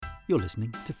You're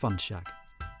listening to Fund Shack.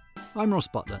 I'm Ross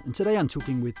Butler, and today I'm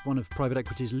talking with one of private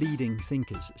equity's leading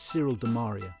thinkers, Cyril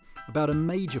Demaria, about a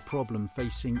major problem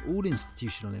facing all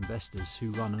institutional investors who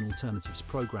run an alternatives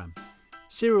programme.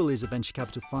 Cyril is a venture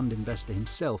capital fund investor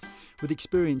himself, with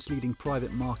experience leading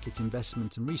private market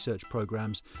investment and research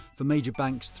programmes for major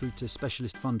banks through to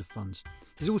specialist fund of funds.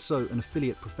 He's also an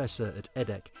affiliate professor at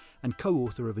EDEC and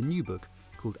co-author of a new book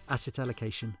called Asset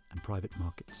Allocation and Private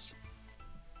Markets.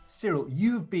 Cyril,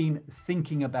 you've been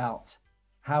thinking about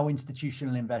how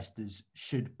institutional investors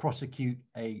should prosecute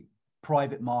a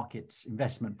private markets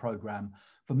investment program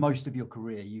for most of your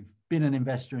career. You've been an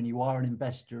investor and you are an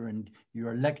investor and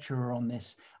you're a lecturer on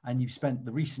this, and you've spent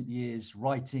the recent years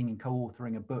writing and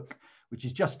co-authoring a book which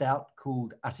is just out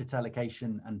called Asset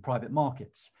Allocation and Private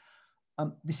Markets.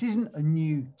 This isn't a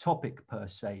new topic per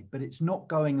se, but it's not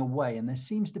going away, and there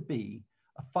seems to be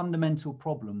a fundamental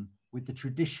problem with the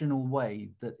traditional way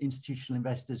that institutional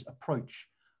investors approach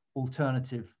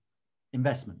alternative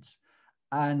investments.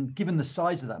 And given the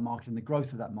size of that market and the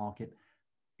growth of that market,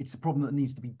 it's a problem that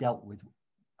needs to be dealt with.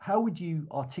 How would you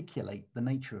articulate the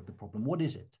nature of the problem? What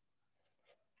is it?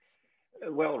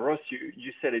 Well, Ross,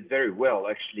 you said it very well.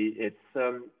 Actually,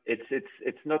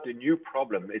 it's not a new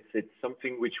problem. It's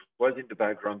something which was in the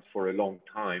background for a long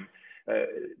time.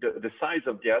 The size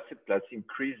of the asset class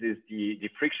increases the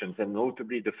frictions, and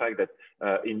notably the fact that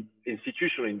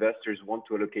institutional investors want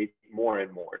to allocate more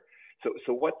and more.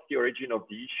 So what's the origin of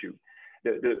the issue?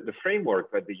 The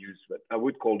framework that they use, what I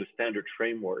would call the standard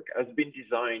framework, has been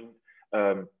designed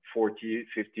 40,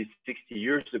 50, 60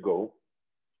 years ago.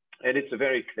 And it's a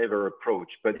very clever approach,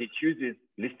 but it uses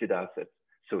listed assets.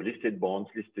 So listed bonds,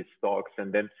 listed stocks,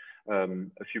 and then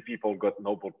a few people got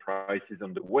Nobel Prizes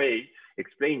on the way,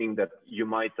 explaining that you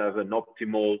might have an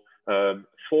optimal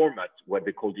format, what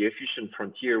they call the efficient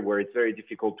frontier, where it's very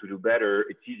difficult to do better,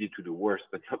 it's easy to do worse,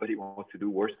 but nobody wants to do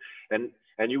worse. And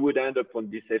you would end up on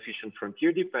this efficient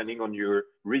frontier depending on your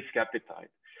risk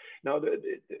appetite. Now,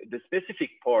 the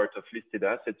specific part of listed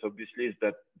assets, obviously, is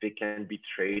that they can be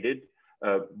traded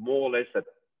more or less at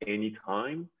any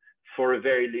time for a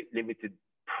very limited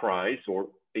price, or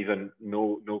even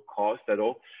no cost at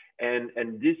all. And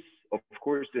this, of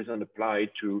course, doesn't apply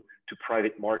to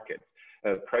private markets.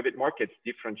 Private markets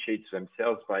differentiate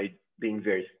themselves by being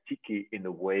very sticky in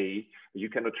a way. You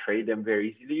cannot trade them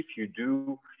very easily. If you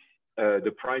do,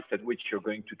 the price at which you're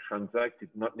going to transact is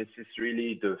not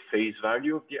necessarily the face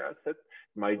value of the asset.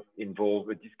 It might involve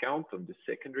a discount on the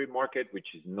secondary market, which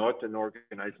is not an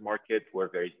organized market where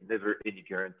there is never any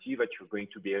guarantee that you're going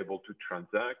to be able to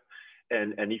transact.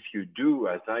 And if you do,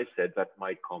 as I said, that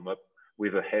might come up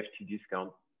with a hefty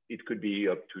discount. It could be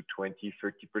up to 20,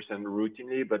 30%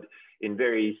 routinely, but in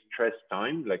very stressed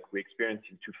time, like we experienced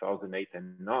in 2008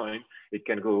 and 9, it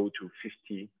can go to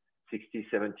 50, 60,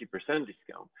 70%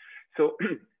 discount. So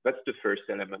that's the first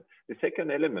element. The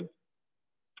second element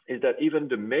is that even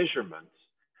the measurements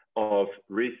of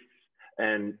risks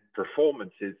and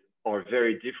performances are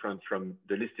very different from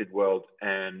the listed world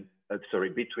and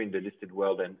between the listed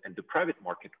world and the private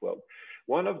market world.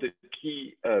 One of the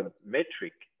key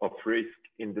metric of risk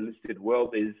in the listed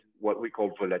world is what we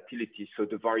call volatility. So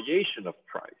the variation of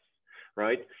price,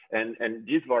 right? And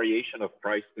this variation of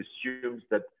price assumes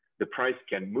that the price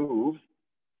can move,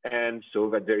 and so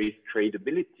that there is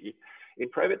tradability. In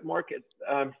private markets,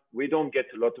 we don't get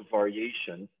a lot of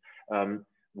variations.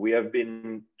 We have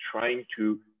been trying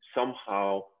to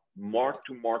somehow mark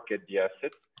to market the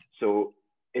asset. So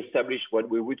establish what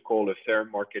we would call a fair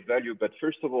market value. But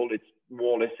first of all, it's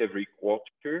more or less every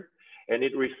quarter, and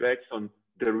it reflects on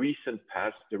the recent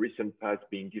past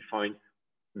being defined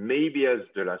maybe as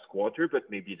the last quarter, but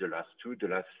maybe the last 2, the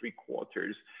last 3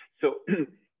 quarters. So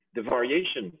the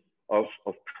variation of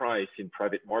price in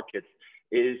private markets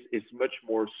is much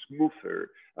more smoother,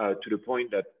 to the point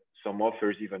that some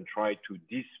authors even try to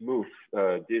de-smooth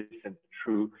this and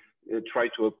try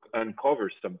to uncover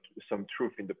some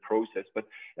truth in the process. But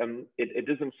it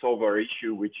doesn't solve our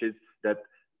issue, which is that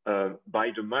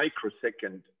by the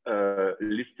microsecond,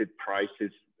 listed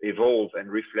prices evolve and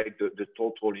reflect the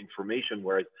total information,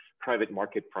 whereas private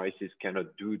market prices cannot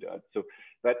do that. So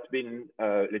that's been,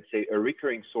 let's say, a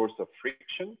recurring source of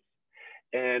friction.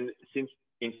 And since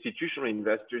institutional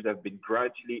investors have been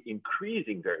gradually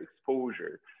increasing their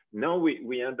exposure, now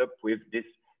we end up with this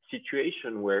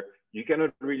situation where you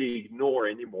cannot really ignore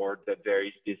anymore that there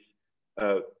is this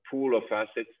pool of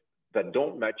assets that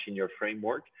don't match in your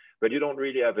framework, but you don't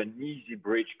really have an easy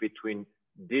bridge between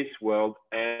this world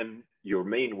and your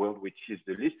main world, which is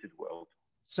the listed world.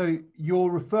 So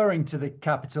you're referring to the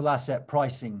capital asset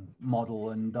pricing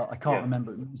model, and I can't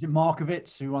remember, is it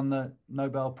Markowitz who won the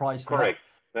Nobel Prize for Correct.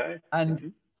 Right?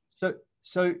 And so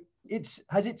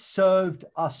has it served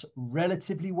us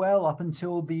relatively well up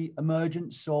until the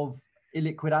emergence of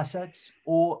illiquid assets,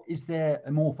 or is there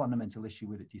a more fundamental issue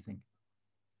with it, do you think?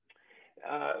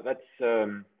 That's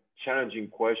a challenging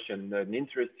question, an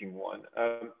interesting one.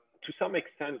 To some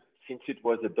extent, since it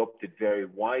was adopted very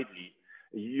widely,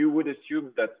 you would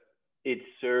assume that it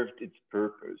served its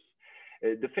purpose.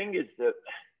 The thing is that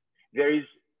there is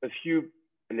a few,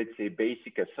 let's say,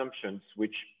 basic assumptions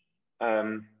which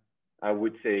I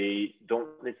would say don't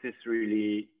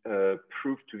necessarily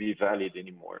prove to be valid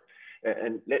anymore.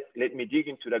 And let me dig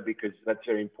into that because that's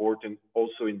very important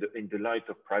also in the light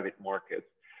of private markets.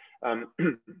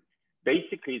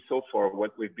 Basically, so far,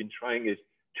 what we've been trying is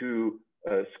to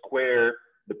square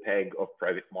the peg of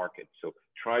private markets. So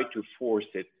try to force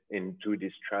it into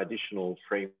this traditional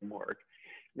framework.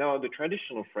 Now, the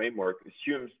traditional framework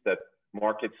assumes that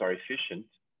markets are efficient.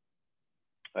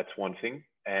 That's one thing.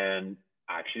 And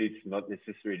actually, it's not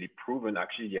necessarily proven.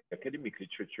 Actually, the academic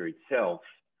literature itself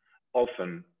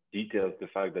often details the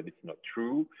fact that it's not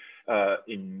true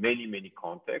in many, many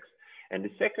contexts. And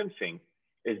the second thing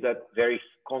is that there is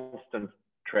constant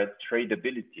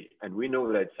tradability, and we know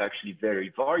that it's actually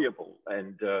very variable.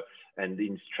 And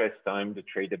in stress time, the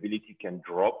tradability can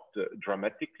drop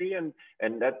dramatically, and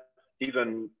that's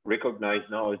even recognized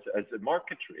now as a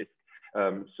market risk.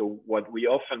 So what we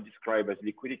often describe as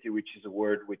liquidity, which is a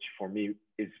word which for me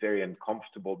is very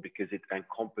uncomfortable because it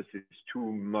encompasses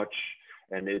too much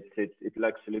and it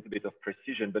lacks a little bit of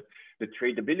precision. But the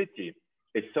tradability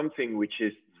is something which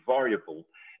is variable.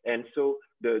 And so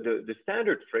the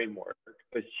standard framework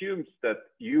assumes that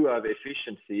you have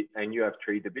efficiency and you have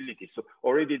tradability. So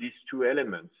already these two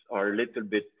elements are a little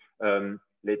bit,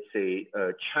 let's say,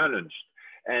 challenged.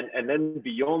 And then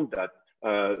beyond that,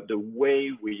 the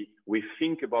way we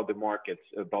think about the markets,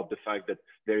 about the fact that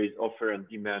there is offer and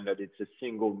demand, that it's a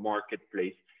single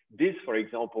marketplace, this, for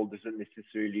example, doesn't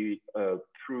necessarily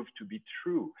prove to be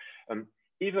true.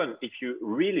 Even if you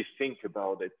really think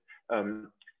about it,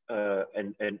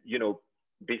 and you know,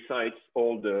 besides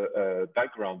all the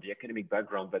background, the academic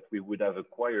background that we would have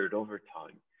acquired over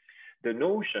time, the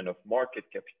notion of market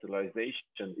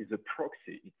capitalization is a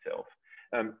proxy itself.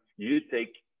 You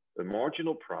take a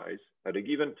marginal price at a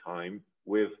given time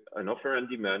with an offer and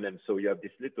demand, and so you have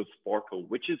this little sparkle,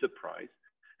 which is the price,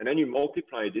 and then you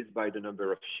multiply this by the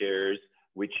number of shares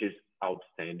which is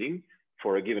outstanding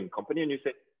for a given company, and you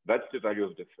say that's the value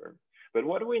of the firm. But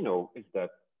what we know is that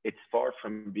it's far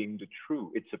from being the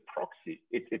true. It's a proxy.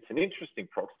 It's an interesting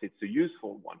proxy. It's a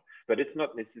useful one, but it's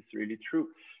not necessarily true.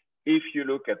 If you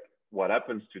look at what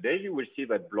happens today, you will see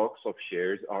that blocks of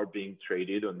shares are being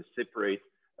traded on a separate,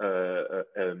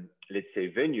 let's say,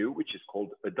 venue, which is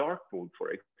called a dark pool,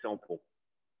 for example.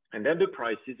 And then the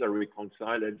prices are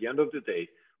reconciled at the end of the day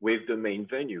with the main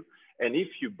venue. And if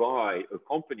you buy a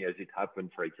company, as it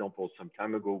happened, for example, some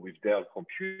time ago with Dell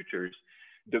Computers,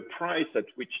 the price at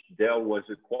which Dell was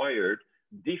acquired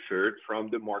differed from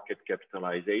the market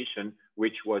capitalization,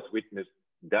 which was witnessed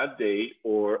that day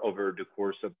or over the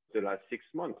course of the last 6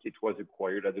 months. It was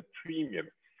acquired at a premium.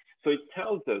 So it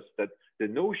tells us that the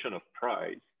notion of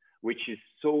price, which is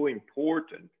so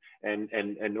important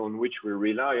and on which we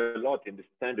rely a lot in the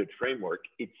standard framework,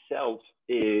 itself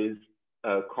is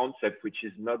a concept which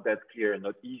is not that clear and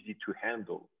not easy to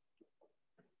handle.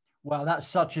 Wow, that's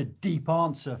such a deep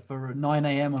answer for 9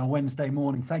 a.m. on a Wednesday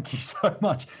morning. Thank you so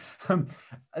much.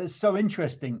 It's so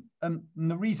interesting. And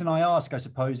the reason I ask, I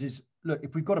suppose, is, look,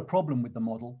 if we've got a problem with the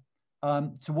model,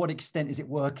 to what extent is it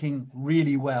working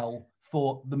really well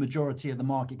for the majority of the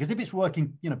market? Because if it's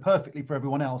working, perfectly for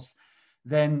everyone else,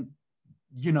 then,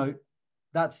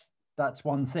 that's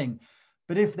one thing.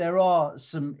 But if there are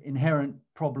some inherent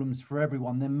problems for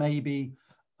everyone, then maybe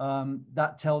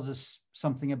that tells us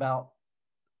something about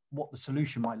what the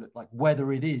solution might look like,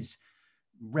 whether it is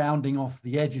rounding off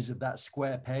the edges of that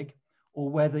square peg, or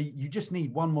whether you just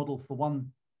need one model for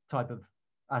one type of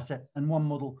asset and one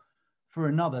model for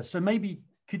another. So maybe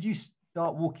could you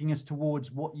start walking us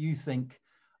towards what you think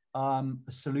a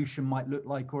solution might look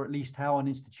like, or at least how an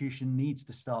institution needs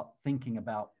to start thinking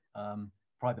about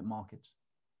private markets?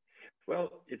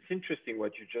 Well, it's interesting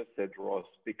what you just said, Ross,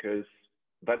 because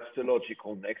that's the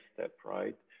logical next step,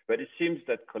 right? But it seems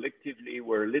that collectively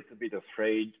we're a little bit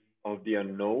afraid of the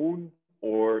unknown,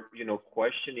 or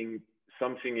questioning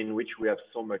something in which we have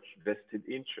so much vested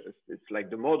interest. It's like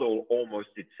the model almost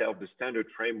itself, the standard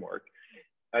framework,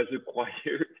 has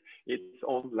acquired its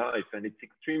own life, and it's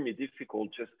extremely difficult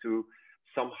just to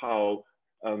somehow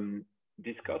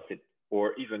discuss it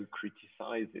or even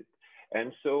criticize it.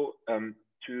 And so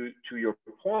to your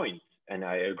point, and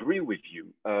I agree with you.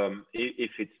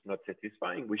 If it's not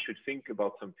satisfying, we should think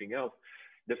about something else.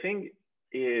 The thing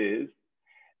is,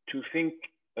 to think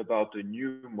about a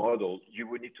new model, you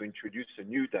would need to introduce a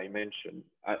new dimension.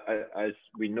 As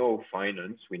we know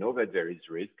finance, we know that there is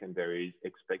risk and there is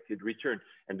expected return.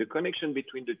 And the connection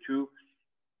between the two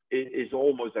is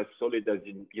almost as solid as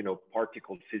in,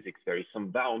 particle physics. There is some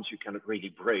bounds you cannot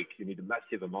really break. You need a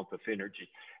massive amount of energy.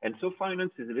 And so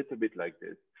finance is a little bit like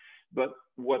this. But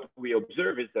what we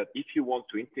observe is that if you want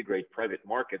to integrate private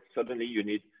markets, suddenly you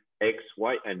need X,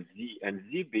 Y, and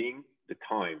Z being the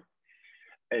time.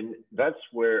 And that's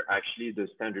where actually the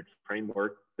standard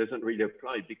framework doesn't really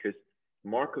apply, because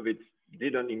Markowitz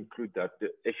didn't include that. The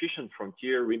efficient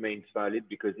frontier remains valid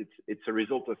because it's a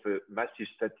result of a massive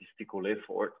statistical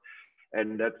effort,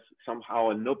 and that's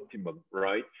somehow an optimum,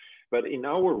 right? But in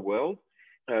our world,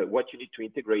 what you need to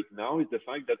integrate now is the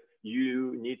fact that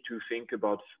you need to think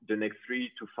about the next 3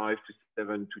 to 5 to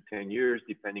 7 to 10 years,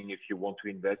 depending if you want to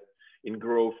invest in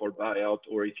growth or buyout,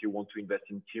 or if you want to invest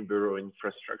in timber or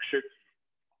infrastructure.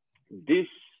 This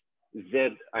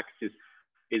Z-axis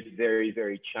is very,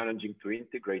 very challenging to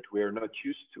integrate. We are not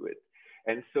used to it.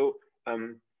 And so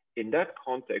in that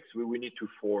context, we will need to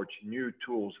forge new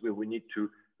tools. We will need to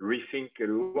rethink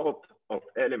a lot of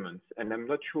elements. And I'm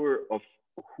not sure of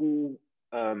who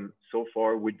so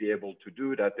far would be able to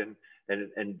do that.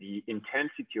 And the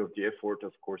intensity of the effort,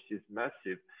 of course, is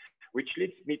massive, which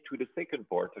leads me to the second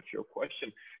part of your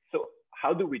question. So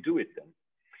how do we do it then?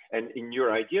 And in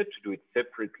your idea to do it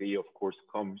separately, of course,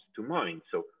 comes to mind.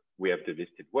 So we have the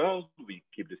listed world, we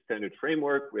keep the standard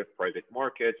framework, we have private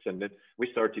markets, and then we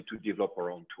started to develop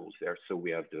our own tools there. So we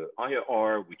have the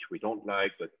IRR, which we don't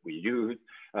like, but we use.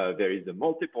 There is a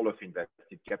multiple of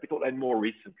invested capital, and more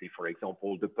recently, for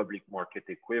example, the public market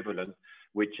equivalent,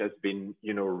 which has been,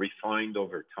 refined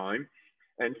over time.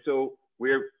 And so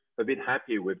we're a bit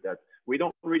happy with that. We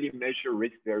don't really measure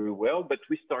risk very well, but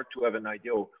we start to have an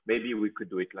idea of maybe we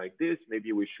could do it like this.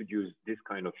 Maybe we should use this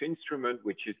kind of instrument,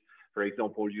 which is, for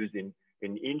example, used in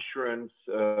insurance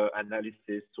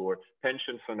analysis or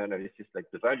pension fund analysis, like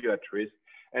the value at risk.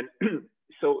 And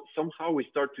so somehow we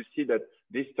start to see that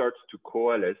this starts to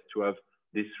coalesce to have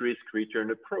this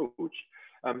risk-return approach.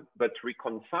 But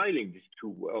reconciling these two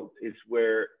worlds is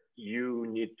where you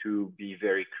need to be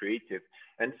very creative.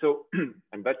 And so,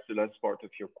 and that's the last part of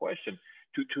your question,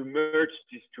 to merge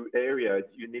these two areas,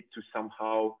 you need to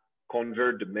somehow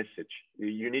convert the message.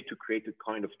 You need to create a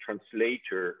kind of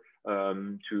translator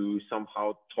to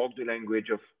somehow talk the language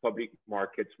of public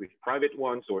markets with private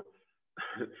ones, or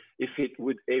if it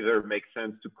would ever make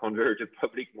sense to convert a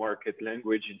public market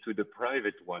language into the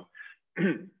private one.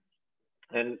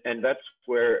 And that's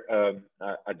where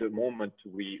at the moment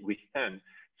we stand.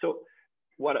 So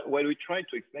what we try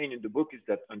to explain in the book is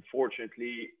that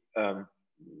unfortunately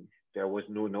there was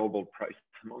no Nobel Prize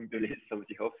among the list of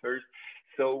the authors.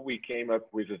 So we came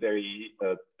up with a very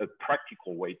a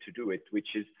practical way to do it, which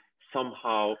is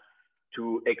somehow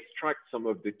to extract some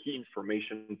of the key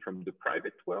information from the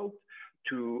private world,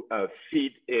 to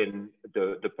feed in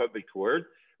the public world,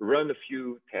 run a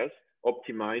few tests,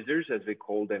 optimizers as they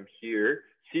call them here,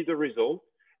 see the results,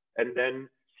 and then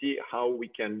see how we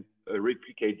can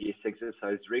replicate this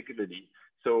exercise regularly.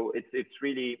 So it's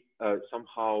really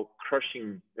somehow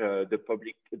crushing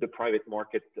the private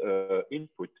market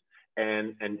input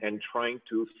and trying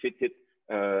to fit it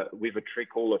with a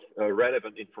trickle of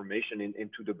relevant information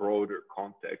into the broader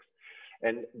context.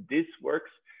 And this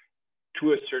works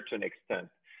to a certain extent.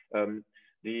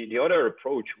 The other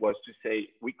approach was to say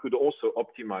we could also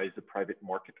optimize the private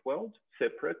market world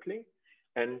separately,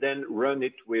 and then run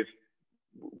it with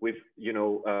the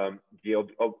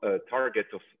target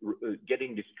of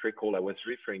getting this trickle I was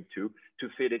referring to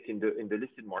fit it in the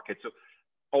listed market. So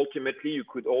ultimately, you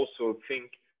could also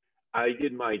think, I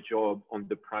did my job on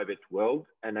the private world,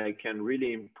 and I can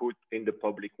really input in the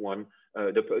public one,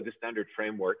 the standard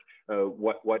framework,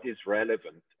 what is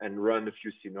relevant, and run a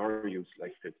few scenarios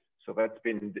like this. So that's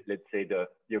been, let's say, the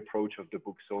approach of the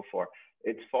book so far.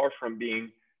 It's far from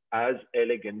being as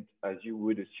elegant as you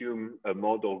would assume a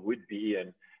model would be,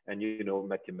 and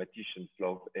mathematicians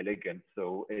love elegance.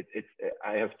 So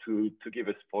I have to give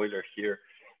a spoiler here.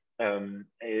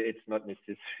 It's not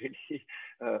necessarily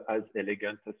as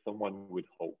elegant as someone would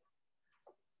hope.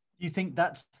 Do you think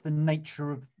that's the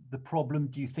nature of the problem?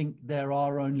 Do you think there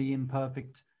are only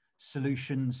imperfect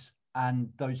solutions and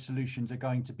those solutions are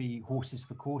going to be horses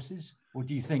for courses? Or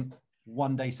do you think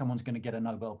one day someone's going to get a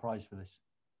Nobel Prize for this?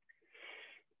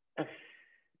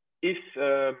 If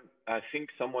I think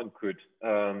someone could,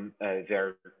 there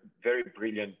are very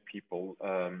brilliant people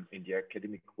in the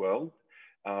academic world.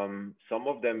 Some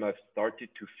of them have started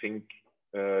to think,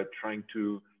 trying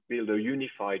to build a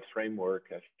unified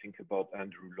framework. I think about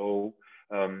Andrew Lowe.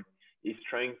 Is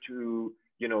trying to,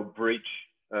 bridge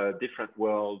different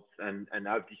worlds and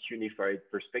have this unified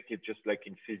perspective, just like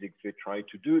in physics, they try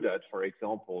to do that. For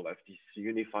example, have this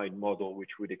unified model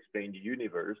which would explain the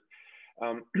universe.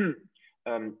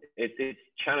 It's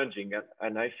challenging,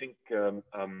 and I think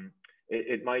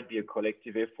it might be a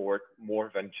collective effort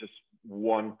more than just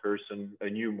one person, a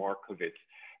new Markovic,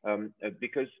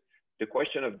 because the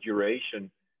question of duration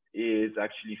is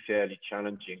actually fairly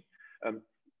challenging.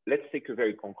 Let's take a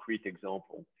very concrete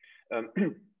example.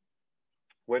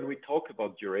 When we talk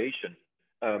about duration,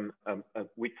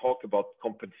 we talk about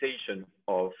compensation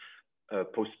of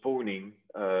postponing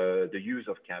the use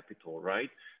of capital, right?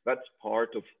 That's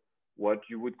part of what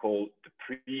you would call the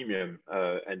premium,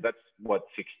 and that's what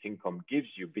fixed income gives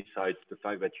you, besides the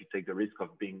fact that you take the risk of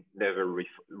being never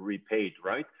repaid,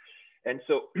 right? And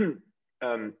so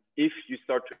if you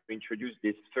start to introduce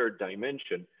this third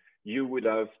dimension, you would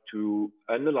have to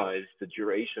analyze the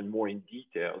duration more in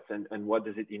details and what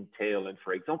does it entail. And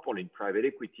for example, in private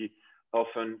equity,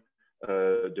 often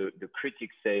the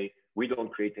critics say, we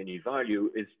don't create any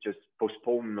value, it's just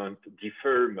postponement,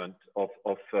 deferment of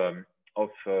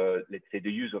let's say,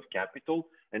 the use of capital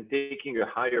and taking a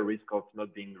higher risk of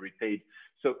not being repaid.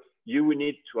 So you will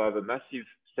need to have a massive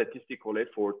statistical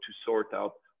effort to sort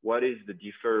out what is the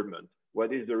deferment,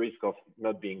 what is the risk of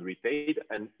not being repaid,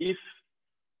 and if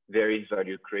there is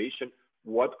value creation,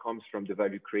 what comes from the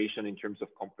value creation in terms of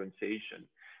compensation.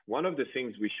 One of the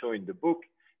things we show in the book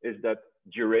is that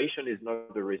duration is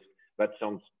not the risk. That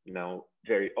sounds now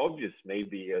very obvious,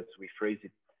 maybe as we phrase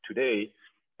it today,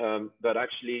 but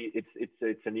actually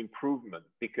it's an improvement,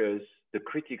 because the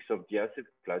critics of the asset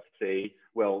class say,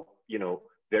 well,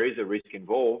 there is a risk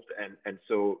involved, and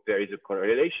so there is a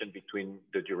correlation between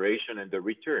the duration and the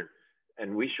return.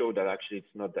 And we show that actually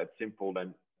it's not that simple,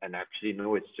 and actually,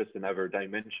 no, it's just another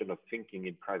dimension of thinking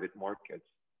in private markets.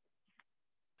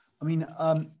 I mean,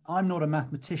 I'm not a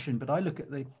mathematician, but I look at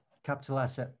the capital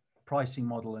asset pricing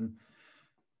model, and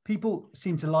people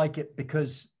seem to like it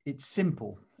because it's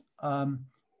simple.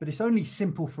 But it's only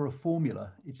simple for a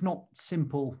formula. It's not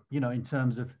simple, in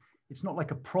terms of, it's not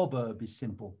like a proverb is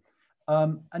simple.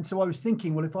 And so I was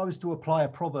thinking, well, if I was to apply a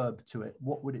proverb to it,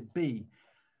 what would it be?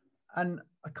 And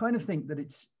I kind of think that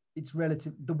it's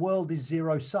relative. The world is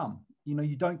zero sum.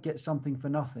 You don't get something for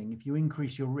nothing. If you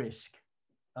increase your risk,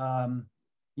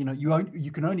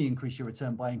 you can only increase your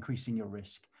return by increasing your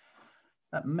risk.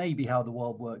 That may be how the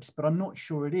world works, but I'm not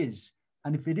sure it is.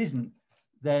 And if it isn't,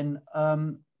 then,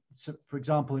 so for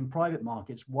example, in private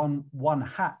markets, one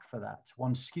hack for that,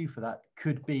 one skew for that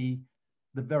could be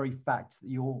the very fact that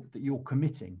you're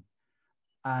committing,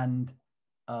 and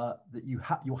that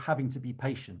you're having to be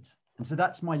patient. And so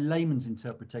that's my layman's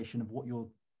interpretation of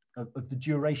of the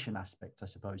duration aspect, I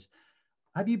suppose.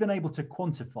 Have you been able to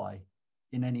quantify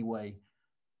in any way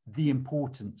the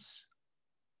importance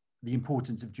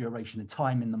of duration and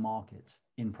time in the market,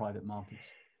 in private markets?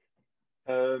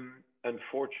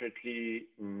 Unfortunately,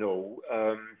 no.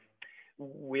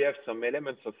 We have some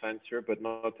elements of answer, but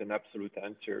not an absolute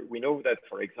answer. We know that,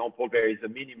 for example, there is a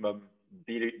minimum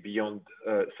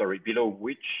below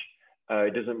which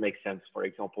it doesn't make sense, for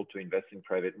example, to invest in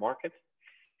private markets.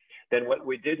 Then what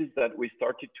we did is that we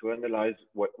started to analyze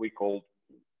what we called,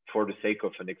 for the sake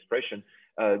of an expression,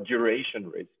 duration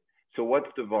risk. So what's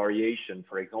the variation?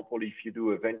 For example, if you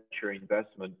do a venture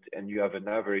investment and you have an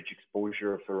average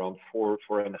exposure of around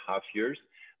 4.5 years,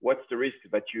 what's the risk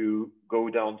that you go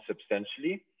down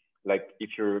substantially? Like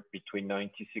if you're between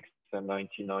 96 and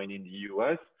 99 in the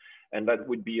US, and that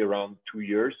would be around 2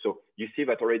 years. So you see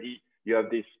that already you have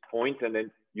this point, and then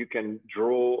you can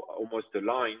draw almost a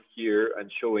line here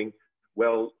and showing,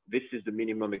 well, this is the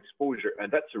minimum exposure,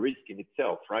 and that's a risk in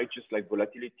itself, right? Just like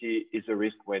volatility is a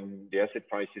risk when the asset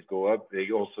prices go up,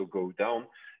 they also go down.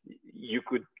 You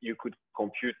could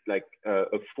compute like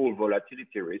a full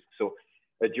volatility risk. So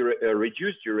a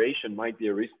reduced duration might be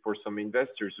a risk for some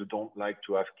investors who don't like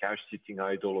to have cash sitting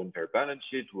idle on their balance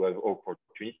sheet, who have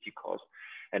opportunity cost.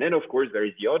 And then, of course, there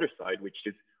is the other side, which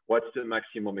is what's the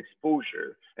maximum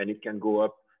exposure? And it can go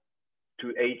up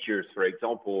to 8 years, for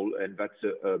example, and that's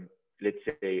let's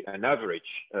say an average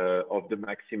of the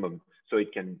maximum. So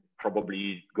it can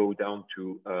probably go down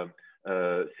to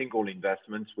single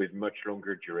investments with much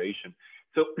longer duration.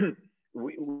 So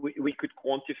we could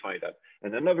quantify that.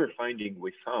 And another finding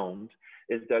we found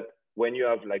is that when you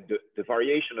have like the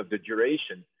variation of the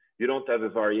duration, you don't have a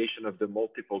variation of the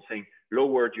multiple, saying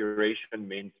lower duration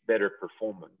means better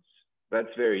performance.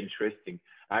 That's very interesting.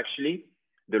 Actually,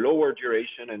 the lower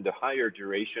duration and the higher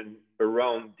duration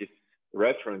around this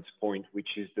reference point, which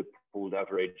is the pooled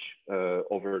average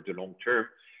over the long term,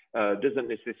 doesn't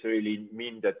necessarily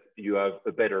mean that you have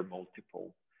a better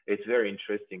multiple. It's very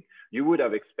interesting. You would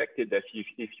have expected that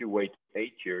if you wait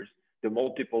 8 years, the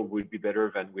multiple would be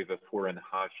better than with a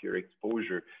 4.5-year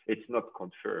exposure. It's not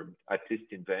confirmed, at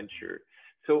least in venture.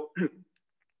 So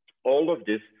all of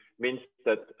this means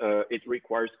that it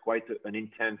requires quite an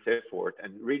intense effort,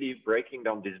 and really breaking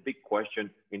down this big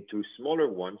question into smaller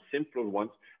ones, simpler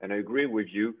ones. And I agree with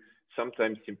you,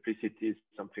 sometimes simplicity is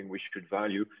something we should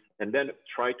value, and then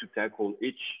try to tackle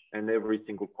each and every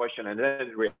single question, and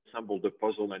then reassemble the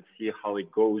puzzle and see how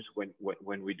it goes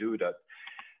when we do that.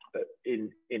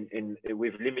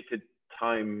 With limited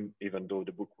time, even though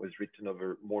the book was written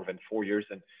over more than 4 years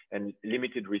and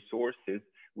limited resources,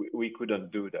 we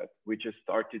couldn't do that. We just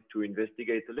started to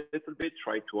investigate a little bit,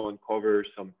 try to uncover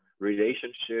some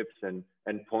relationships and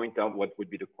point out what would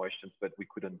be the questions, but we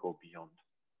couldn't go beyond.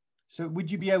 So would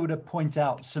you be able to point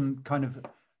out some kind of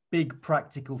big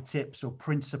practical tips or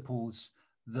principles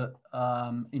that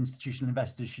institutional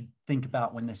investors should think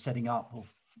about when they're setting up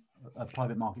a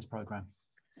private markets program?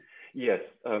 Yes.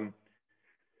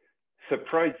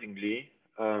 Surprisingly,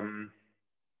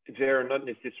 they're not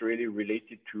necessarily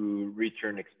related to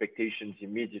return expectations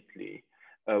immediately.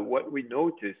 What we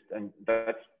noticed, and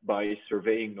that's by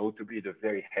surveying notably the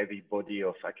very heavy body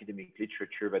of academic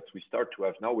literature that we start to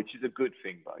have now, which is a good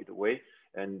thing, by the way.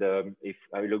 And if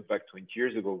I look back 20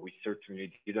 years ago, we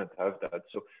certainly didn't have that.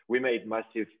 So we made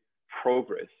massive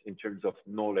progress in terms of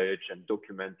knowledge and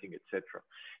documenting, etc.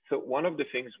 So one of the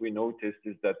things we noticed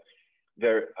is that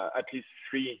there are at least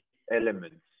 3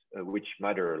 elements which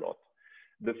matter a lot.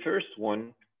 The first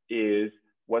one is,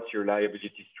 what's your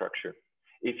liability structure?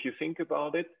 If you think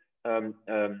about it,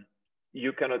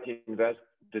 you cannot invest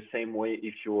the same way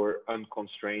if you're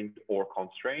unconstrained or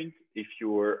constrained. If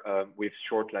you're with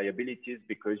short liabilities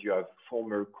because you have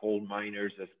former coal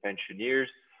miners as pensioners,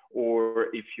 or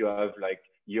if you have like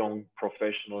young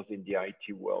professionals in the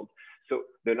IT world. So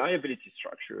the liability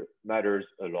structure matters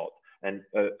a lot. And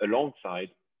alongside,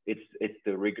 it's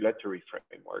the regulatory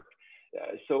framework.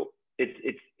 So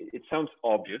it sounds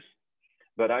obvious,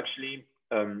 but actually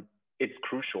it's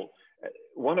crucial.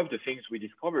 One of the things we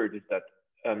discovered is that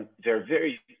there are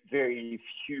very, very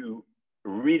few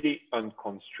really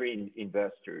unconstrained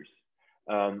investors.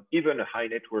 Even a high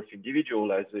net worth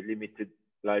individual has a limited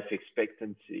life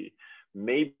expectancy,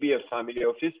 maybe a family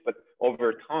office, but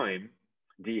over time,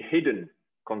 the hidden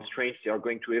constraints are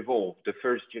going to evolve. The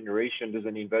first generation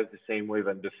doesn't invest the same way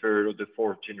than the third or the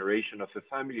fourth generation of a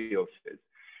family office.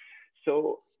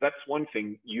 So that's one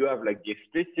thing. You have like the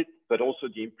explicit, but also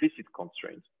the implicit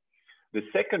constraints. The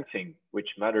second thing, which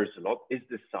matters a lot, is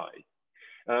the size.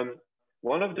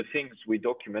 One of the things we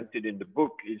documented in the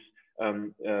book is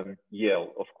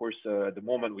Yale. Of course, at the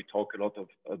moment we talk a lot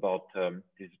about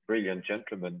this brilliant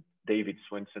gentleman, David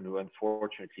Swenson, who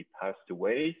unfortunately passed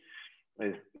away.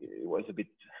 He was a bit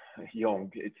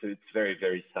young. It's very,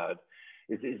 very sad.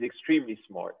 He's extremely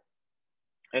smart.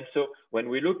 And so when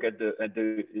we look at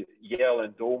the Yale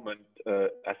endowment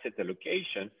asset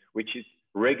allocation, which is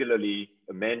regularly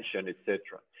mentioned, etc.,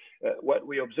 what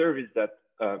we observe is that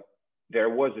there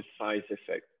was a size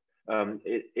effect.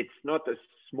 It's not a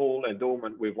small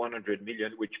endowment with 100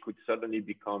 million, which could suddenly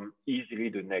become easily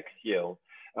the next Yale.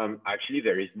 Actually,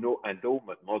 there is no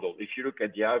endowment model. If you look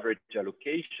at the average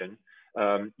allocation,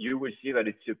 you will see that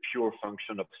it's a pure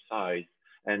function of size,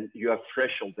 and you have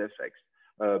threshold effects.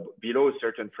 Below a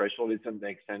certain threshold, it doesn't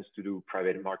make sense to do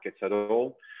private markets at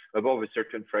all. Above a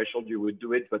certain threshold, you would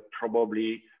do it, but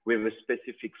probably with a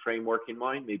specific framework in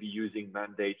mind, maybe using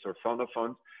mandates or fund of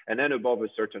funds. And then above a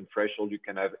certain threshold, you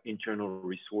can have internal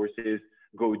resources,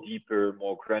 go deeper,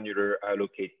 more granular,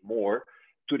 allocate more,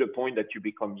 to the point that you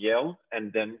become Yale,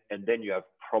 and then you have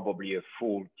probably a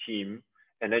full team,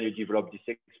 and then you develop this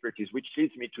expertise, which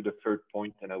leads me to the third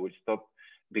point, and I will stop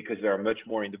because there are much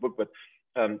more in the book, but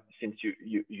since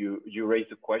you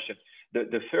raised the question,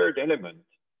 the third element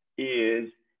is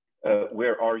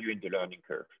where are you in the learning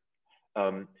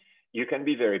curve? You can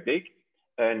be very big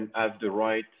and have the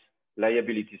right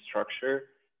liability structure.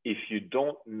 If you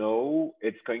don't know,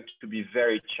 it's going to be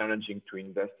very challenging to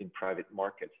invest in private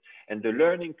markets. And the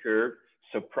learning curve,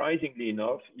 surprisingly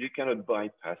enough, you cannot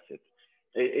bypass it.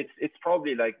 It's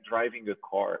probably like driving a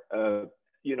car.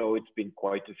 You know, it's been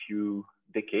quite a few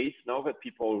decades now that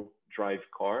people drive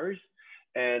cars.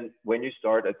 And when you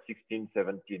start at 16,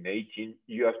 17, 18,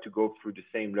 you have to go through the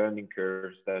same learning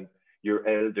curves than your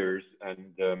elders,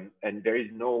 and there is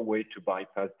no way to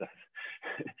bypass that.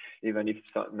 Even if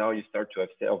now you start to have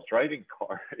self-driving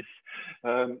cars,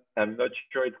 I'm not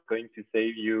sure it's going to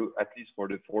save you, at least for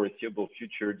the foreseeable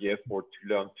future, the effort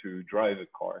to learn to drive a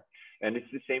car. And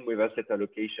it's the same with asset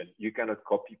allocation. You cannot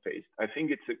copy paste. I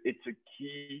think it's a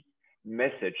key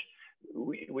message.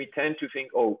 We tend to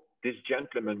think, oh, this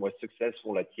gentleman was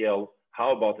successful at Yale.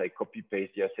 How about I copy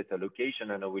paste the asset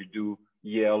allocation and I will do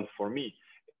Yale for me?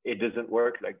 It doesn't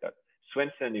work like that.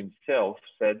 Swensen himself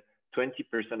said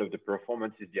 20% of the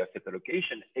performance is the asset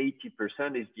allocation,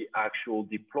 80% is the actual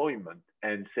deployment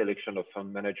and selection of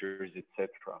fund managers, etc.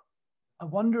 I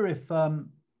wonder if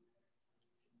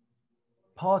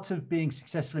part of being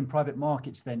successful in private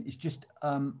markets then is just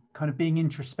kind of being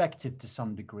introspective to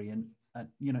some degree, and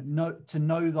to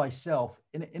know thyself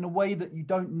in a way that you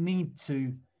don't need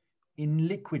to in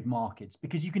liquid markets,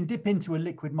 because you can dip into a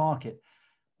liquid market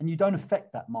and you don't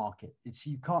affect that market.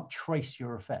 You can't trace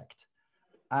your effect,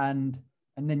 and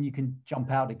then you can jump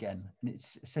out again, and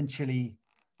it's essentially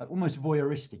like almost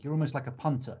voyeuristic. You're almost like a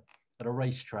punter at a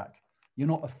racetrack. You're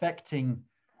not affecting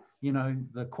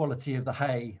the quality of the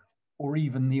hay or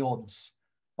even the odds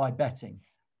by betting.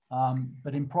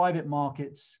 But in private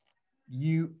markets,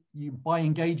 you by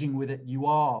engaging with it, you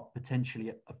are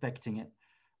potentially affecting it.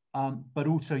 But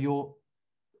also you're,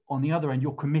 on the other end,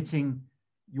 you're committing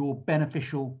your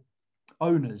beneficial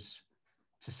owners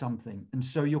to something. And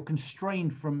so you're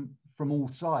constrained from all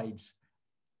sides.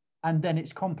 And then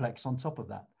it's complex on top of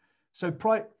that. So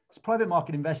private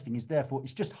market investing is therefore,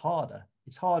 it's just harder.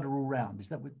 It's harder all round.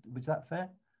 Was that fair?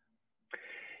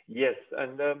 Yes,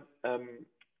 and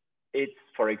it's,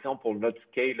 for example, not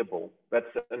scalable.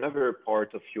 That's another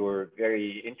part of your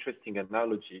very interesting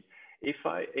analogy. If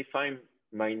I'm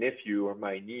my nephew or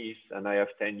my niece and I have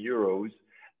 10 euros,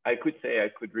 I could say I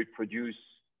could reproduce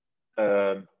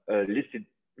a listed,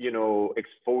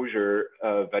 exposure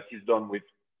that is done with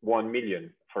 1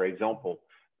 million, for example.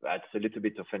 That's a little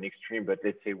bit of an extreme, but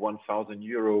let's say 1,000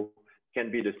 euro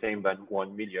can be the same than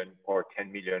 1 million or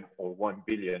 10 million or 1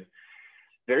 billion.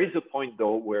 There is a point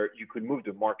though where you could move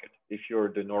the market. If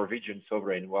you're the Norwegian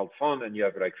sovereign wealth fund and you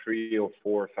have like 3 or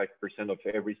 4 or 5% of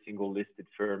every single listed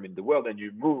firm in the world, and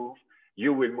you will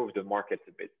move the market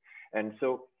a bit. And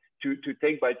so to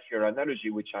take back your analogy,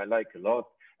 which I like a lot,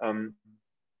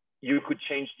 you could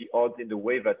change the odds in the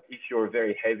way that if you're a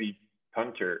very heavy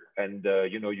punter and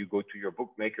you go to your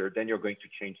bookmaker, then you're going to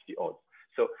change the odds.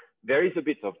 So there is a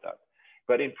bit of that.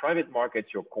 But in private markets,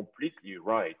 you're completely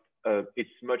right. It's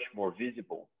much more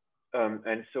visible.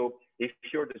 And so if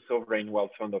you're the sovereign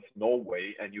wealth fund of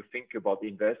Norway and you think about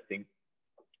investing,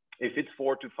 if it's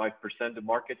 4 to 5%, the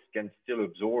markets can still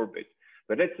absorb it.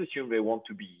 But let's assume they want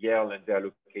to be Yale and they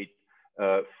allocate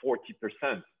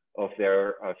 40% of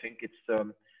their, I think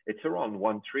it's around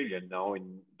 1 trillion now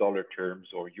in dollar terms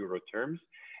or euro terms.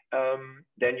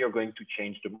 Then you're going to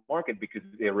change the market because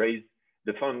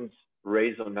the funds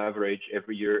raise on average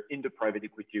every year in the private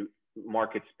equity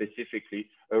market specifically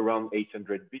around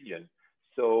 800 billion.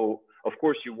 So of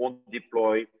course you won't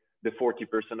deploy the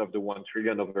 40% of the 1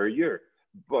 trillion over a year,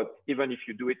 but even if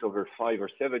you do it over 5 or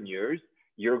 7 years,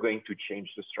 you're going to change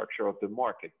the structure of the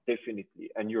market, definitely.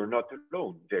 And you're not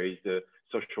alone. There is the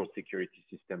social security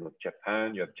system of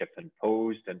Japan, you have Japan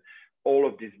Post, and all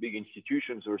of these big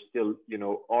institutions are still,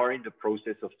 are in the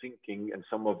process of thinking, and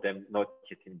some of them not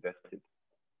yet invested.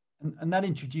 And that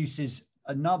introduces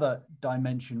another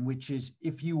dimension, which is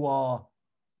if you are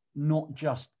not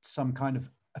just some kind of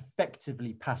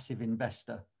effectively passive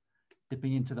investor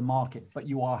dipping into the market, but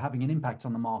you are having an impact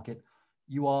on the market,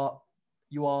 you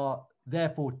are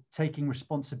therefore taking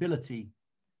responsibility.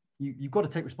 You've got to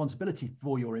take responsibility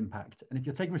for your impact. And if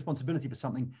you're taking responsibility for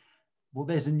something, well,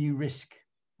 there's a new risk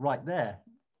right there.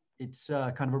 It's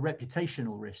kind of a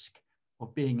reputational risk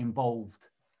of being involved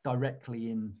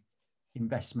directly in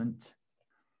investment.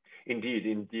 Indeed.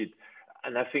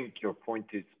 And I think your point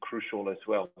is crucial as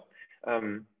well.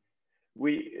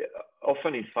 We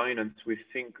often in finance, we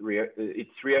think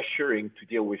it's reassuring to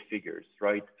deal with figures,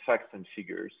 right? Facts and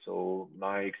figures. So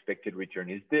my expected return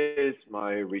is this,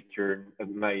 my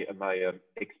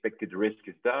expected risk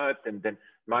is that, and then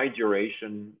my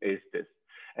duration is this.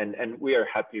 And we are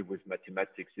happy with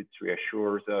mathematics. It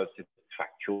reassures us, it's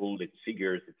factual, it's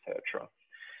figures, etc.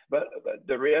 But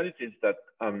the reality is that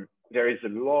there is a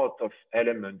lot of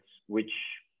elements which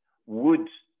would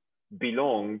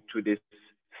belong to these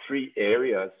 3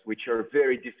 areas, which are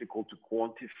very difficult to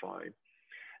quantify.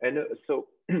 And so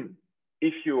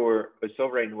if you're a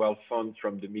sovereign wealth fund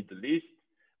from the Middle East,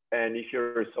 and if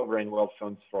you're a sovereign wealth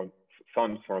fund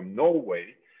from Norway,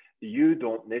 you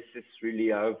don't necessarily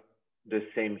have the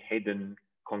same hidden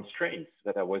constraints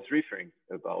that I was referring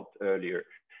about earlier.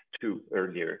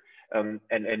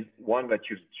 And one that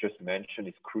you just mentioned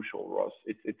is crucial, Ross.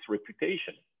 It's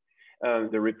reputation.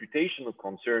 The reputational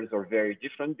concerns are very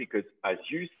different because, as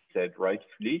you said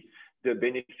rightfully, the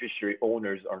beneficiary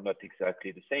owners are not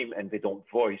exactly the same and they don't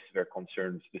voice their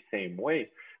concerns the same way.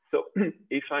 So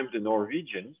if I'm the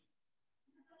Norwegians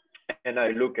and I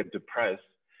look at the press,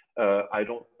 I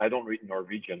don't read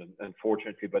Norwegian,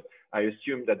 unfortunately, but I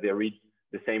assume that they read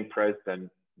the same press than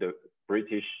the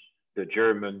British, the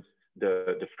Germans,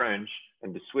 the French,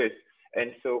 and the Swiss.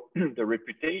 And so the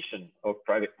reputation of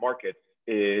private markets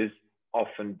is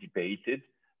often debated.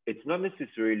 It's not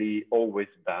necessarily always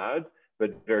bad,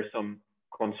 but there are some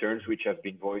concerns which have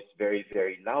been voiced very,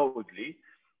 very loudly.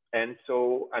 And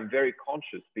so I'm very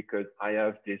conscious because I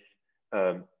have this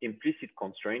implicit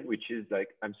constraint, which is like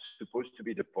I'm supposed to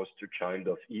be the poster child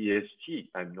of ESG.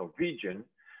 I'm Norwegian.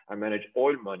 I manage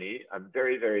oil money. I'm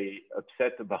very, very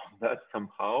upset about that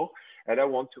somehow. And I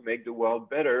want to make the world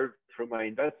better through my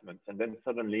investments. And then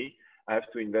suddenly I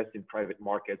have to invest in private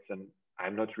markets and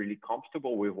I'm not really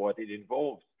comfortable with what it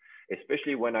involves,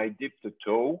 especially when I dipped a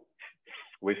toe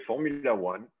with Formula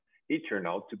One. It turned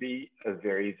out to be a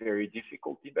very, very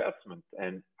difficult investment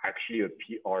and actually a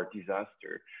PR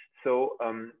disaster. So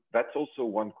that's also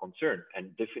one concern.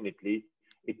 And definitely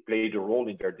it played a role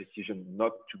in their decision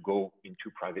not to go into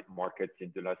private markets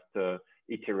in the last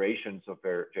iterations of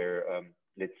their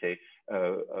let's say,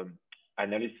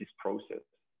 analysis process.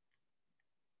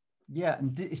 Yeah,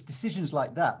 and it's decisions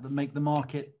like that that make the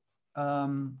market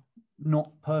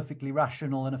not perfectly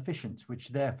rational and efficient, which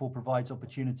therefore provides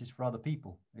opportunities for other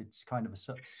people. It's kind of a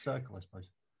circle, I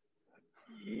suppose.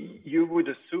 You would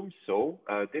assume so,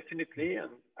 definitely.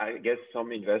 And I guess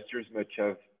some investors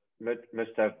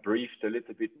must have briefed a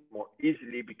little bit more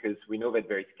easily because we know that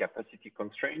there is capacity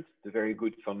constraints. The very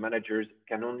good fund managers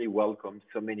can only welcome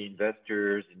so many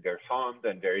investors in their fund,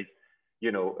 and there is,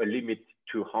 you know, a limit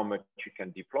to how much you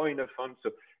can deploy in a fund.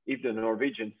 So if the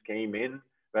Norwegians came in,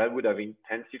 that would have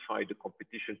intensified the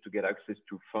competition to get access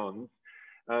to funds.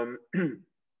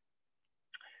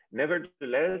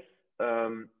 Nevertheless,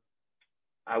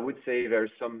 I would say there are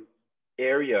some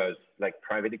areas like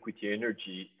private equity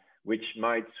energy, which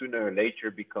might sooner or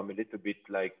later become a little bit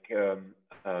like a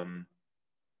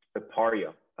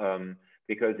pariah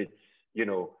because it's, you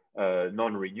know,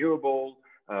 non-renewable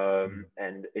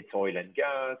and it's oil and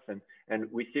gas, and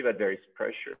we see that there is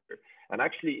pressure. And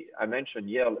actually, I mentioned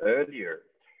Yale earlier.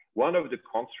 One of the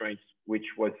constraints which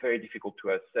was very difficult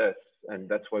to assess, and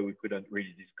that's why we couldn't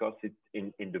really discuss it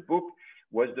in the book,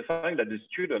 was the fact that the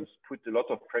students put a lot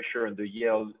of pressure on the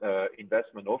Yale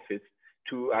investment office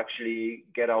to actually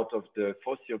get out of the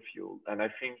fossil fuel. And I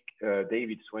think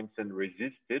David Swensen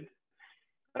resisted,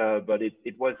 but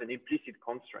it was an implicit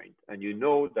constraint. And you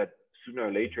know that sooner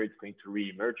or later it's going to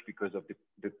re-emerge because of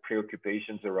the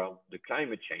preoccupations around the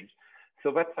climate change.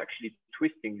 So that's actually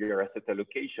twisting your asset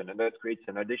allocation, and that creates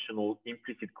an additional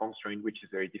implicit constraint, which is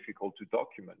very difficult to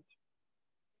document.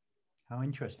 How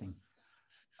interesting.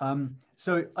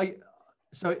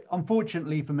 So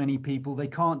unfortunately for many people, they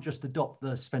can't just adopt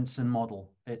the Svensson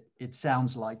model. It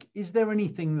sounds like. Is there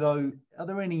anything though? Are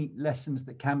there any lessons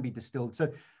that can be distilled?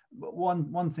 So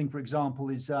one thing, for example,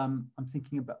 is I'm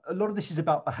thinking about a lot of this is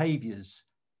about behaviors,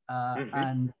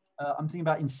 and I'm thinking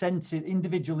about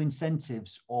individual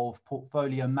incentives of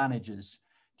portfolio managers.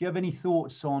 Do you have any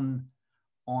thoughts on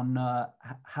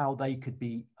how they could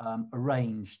be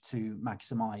arranged to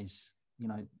maximize, you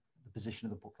know, the position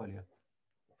of the portfolio?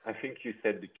 I think you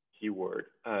said the key word,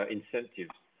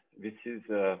 incentives. This is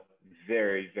a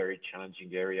very, very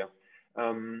challenging area.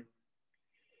 One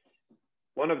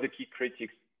of the key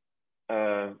critics,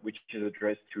 which is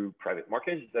addressed to private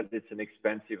markets, is that it's an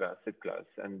expensive asset class.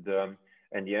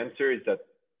 And the answer is that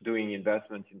doing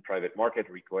investments in private market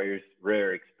requires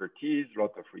rare expertise, a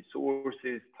lot of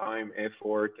resources, time,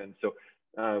 effort. And so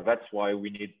that's why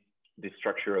we need the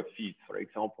structure of fees, for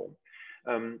example.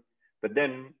 But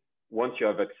then once you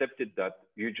have accepted that,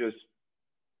 you just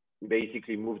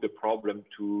basically move the problem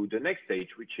to the next stage,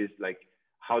 which is like,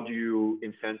 how do you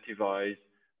incentivize,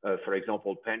 for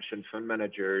example, pension fund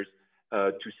managers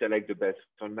to select the best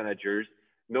fund managers,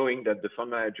 knowing that the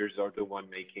fund managers are the one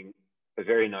making a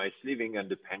very nice living and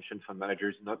the pension fund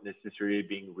managers not necessarily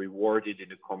being rewarded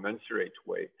in a commensurate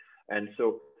way. And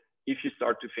so if you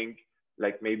start to think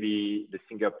like maybe the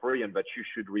Singaporean, but you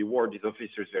should reward these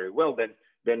officers very well,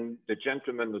 then the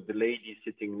gentleman or the lady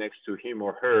sitting next to him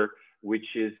or her,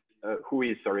 which is who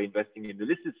is investing in the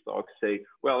listed stocks, say,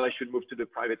 well, I should move to the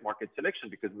private market selection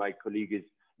because my colleague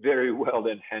very well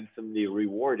and handsomely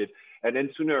rewarded. And then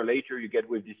sooner or later you get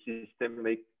with the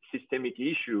systemic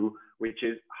issue, which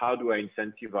is how do I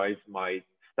incentivize my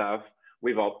staff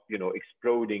without,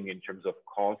 exploding in terms of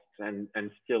costs and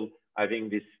still having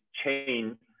this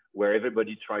chain where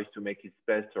everybody tries to make his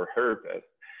best or her best.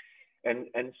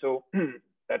 And so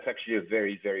that's actually a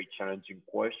very, very challenging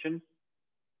question.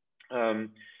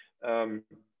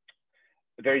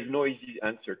 There is no easy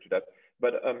answer to that.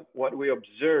 But what we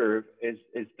observe is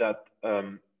that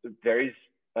there is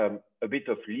a bit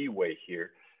of leeway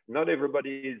here. Not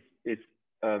everybody is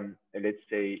let's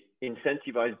say,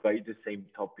 incentivized by the same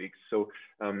topics. So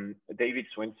David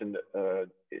Swenson,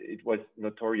 it was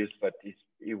notorious that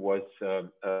he was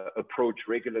approached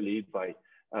regularly by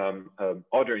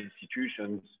other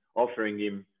institutions offering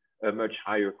him a much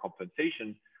higher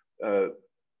compensation,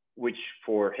 which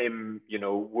for him,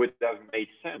 would have made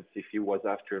sense if he was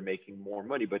after making more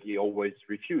money, but he always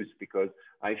refused because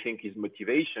I think his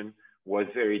motivation was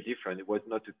very different. It was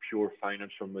not a pure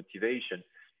financial motivation.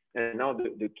 And now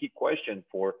the key question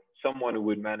for someone who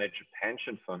would manage a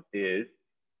pension fund is,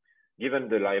 given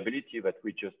the liability that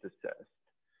we just assessed,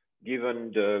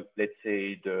 given the, let's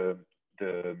say, the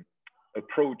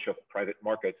approach of private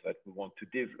markets that we want to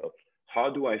develop, how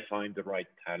do I find the right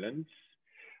talents?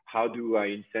 How do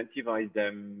I incentivize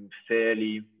them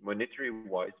fairly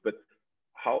monetary-wise? But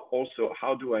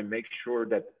how do I make sure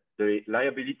that the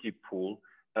liability pool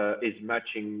is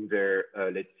matching their,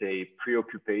 let's say,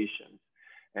 preoccupations?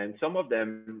 And some of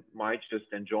them might just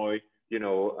enjoy,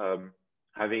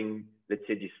 having, let's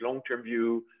say, this long-term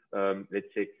view,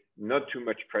 let's say, not too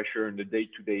much pressure on the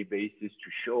day-to-day basis to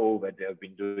show that they have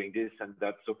been doing this and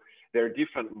that. So there are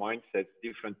different mindsets,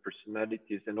 different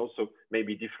personalities, and also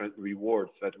maybe different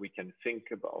rewards that we can think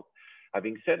about.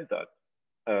 Having said that,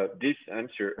 this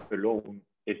answer alone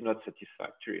is not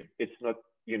satisfactory. It's not,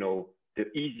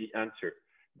 the easy answer,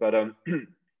 but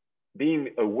being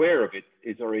aware of it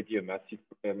is already a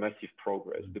massive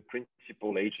progress. The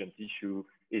principal agent issue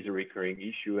is a recurring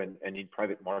issue, and in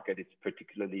private market, it's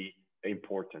particularly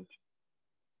important.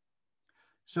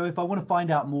 So if I want to find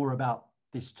out more about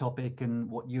this topic and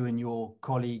what you and your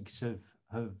colleagues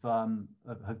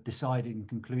have decided and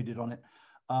concluded on it,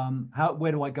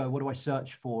 where do I go? What do I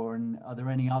search for? And are there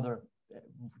any other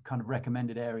kind of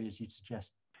recommended areas you'd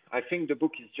suggest? I think the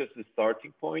book is just a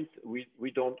starting point.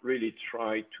 We don't really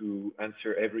try to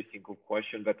answer every single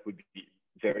question. That would be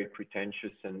very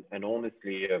pretentious, and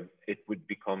honestly, it would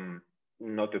become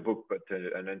not a book, but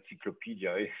an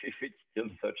encyclopedia, if it's still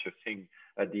such a thing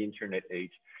at the internet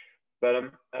age.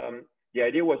 But the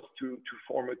idea was to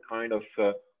form a kind of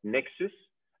nexus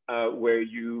where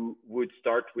you would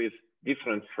start with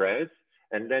different threads,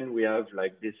 and then we have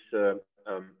like this,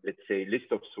 let's say,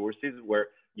 list of sources where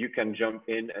you can jump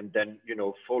in and then,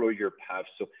 follow your path.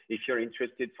 So if you're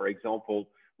interested, for example,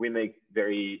 we make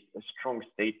very strong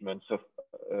statements of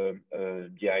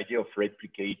the idea of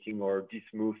replicating or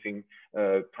dismoothing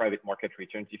private market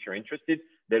returns. If you're interested,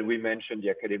 then we mention the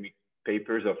academic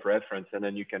papers of reference, and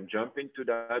then you can jump into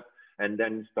that and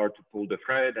then start to pull the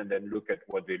thread and then look at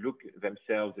what they look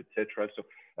themselves, etc. So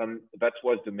that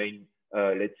was the main,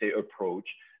 let's say, approach.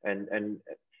 And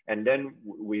then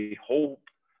we hope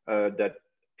that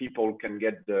people can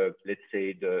get the, let's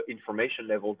say, the information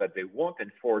level that they want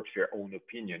and forge their own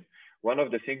opinion. One of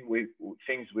the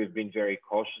things we've been very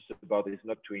cautious about is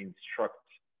not to instruct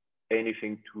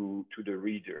anything to the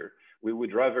reader. We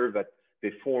would rather that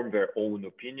they form their own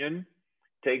opinion,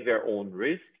 take their own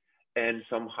risk, and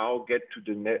somehow get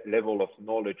to the level of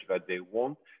knowledge that they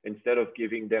want, instead of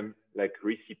giving them like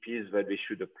recipes that they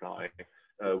should apply.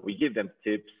 We give them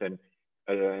tips and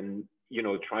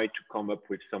try to come up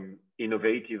with some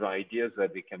innovative ideas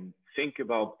that they can think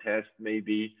about, test,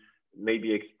 maybe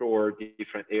explore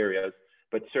different areas,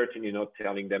 but certainly not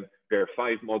telling them there are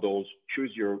 5 models,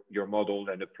 choose your model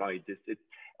and apply this.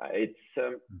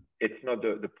 It's not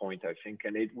the point, I think,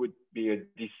 and it would be a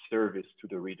disservice to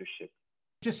the readership.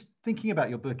 Just thinking about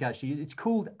your book, actually, it's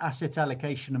called Asset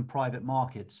Allocation and Private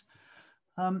Markets.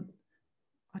 I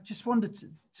just wondered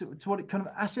to what kind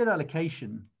of asset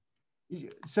allocation.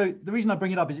 So the reason I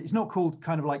bring it up is it's not called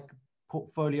kind of like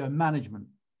portfolio management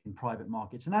in private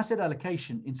markets. And asset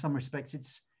allocation, in some respects,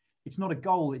 it's not a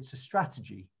goal, it's a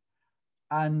strategy.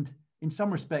 And in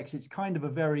some respects, it's kind of a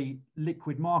very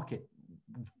liquid market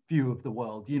view of the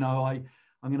world. I'm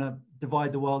going to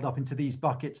divide the world up into these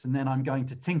buckets and then I'm going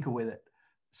to tinker with it.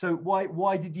 So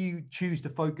why did you choose to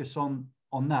focus on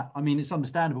that? I mean, it's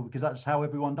understandable because that's how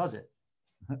everyone does it.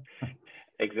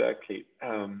 Exactly.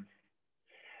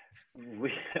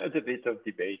 We had a bit of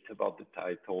debate about the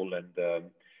title, and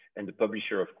And the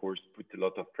publisher, of course, put a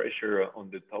lot of pressure on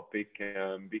the topic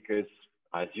because,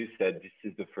 as you said, this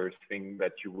is the first thing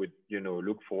that you would,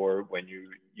 look for when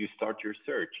you start your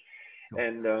search. Sure.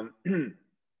 And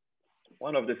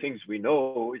one of the things we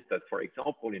know is that, for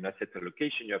example, in asset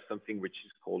allocation, you have something which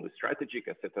is called a strategic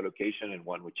asset allocation and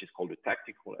one which is called a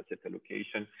tactical asset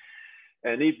allocation.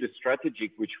 And if the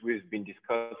strategic, which we've been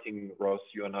discussing, Ross,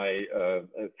 you and I,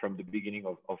 from the beginning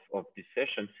of this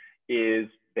session, is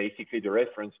basically the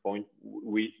reference point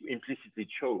we implicitly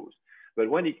chose. But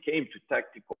when it came to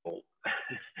tactical,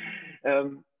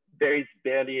 there is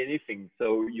barely anything.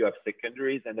 So you have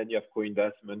secondaries and then you have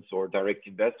co-investments or direct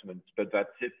investments, but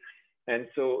that's it. And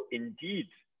so indeed,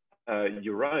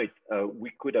 you're right,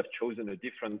 we could have chosen a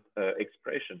different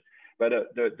expression.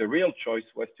 But the real choice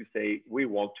was to say, we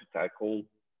want to tackle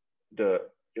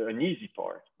an easy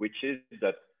part, which is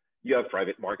that you have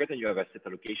private market and you have asset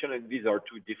allocation, and these are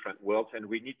two different worlds, and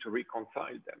we need to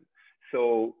reconcile them.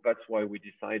 So that's why we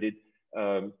decided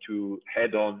to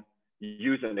head on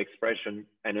use an expression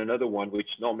and another one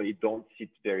which normally don't sit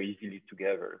very easily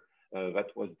together.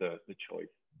 That was the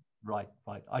choice. Right.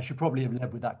 I should probably have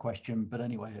led with that question, but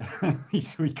anyway, at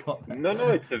least we got that. No,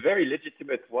 it's a very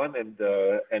legitimate one, and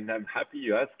I'm happy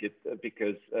you ask it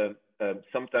because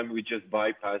sometimes we just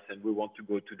bypass and we want to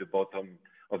go to the bottom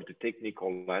of the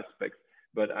technical aspects.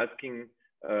 But asking,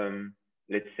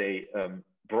 let's say,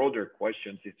 broader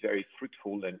questions is very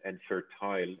fruitful and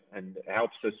fertile and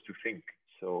helps us to think.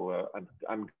 So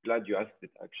I'm glad you asked it,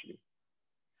 actually.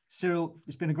 Cyril,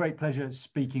 it's been a great pleasure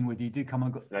speaking with you. Do come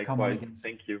on again.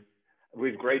 Thank you.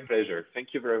 With great pleasure.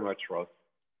 Thank you very much, Ross.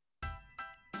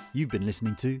 You've been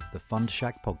listening to the Fund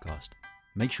Shack podcast.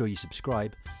 Make sure you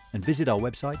subscribe and visit our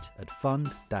website at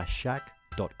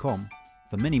fund-shack.com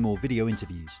for many more video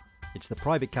interviews. It's the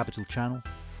private capital channel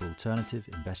for alternative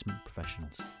investment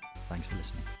professionals. Thanks for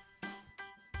listening.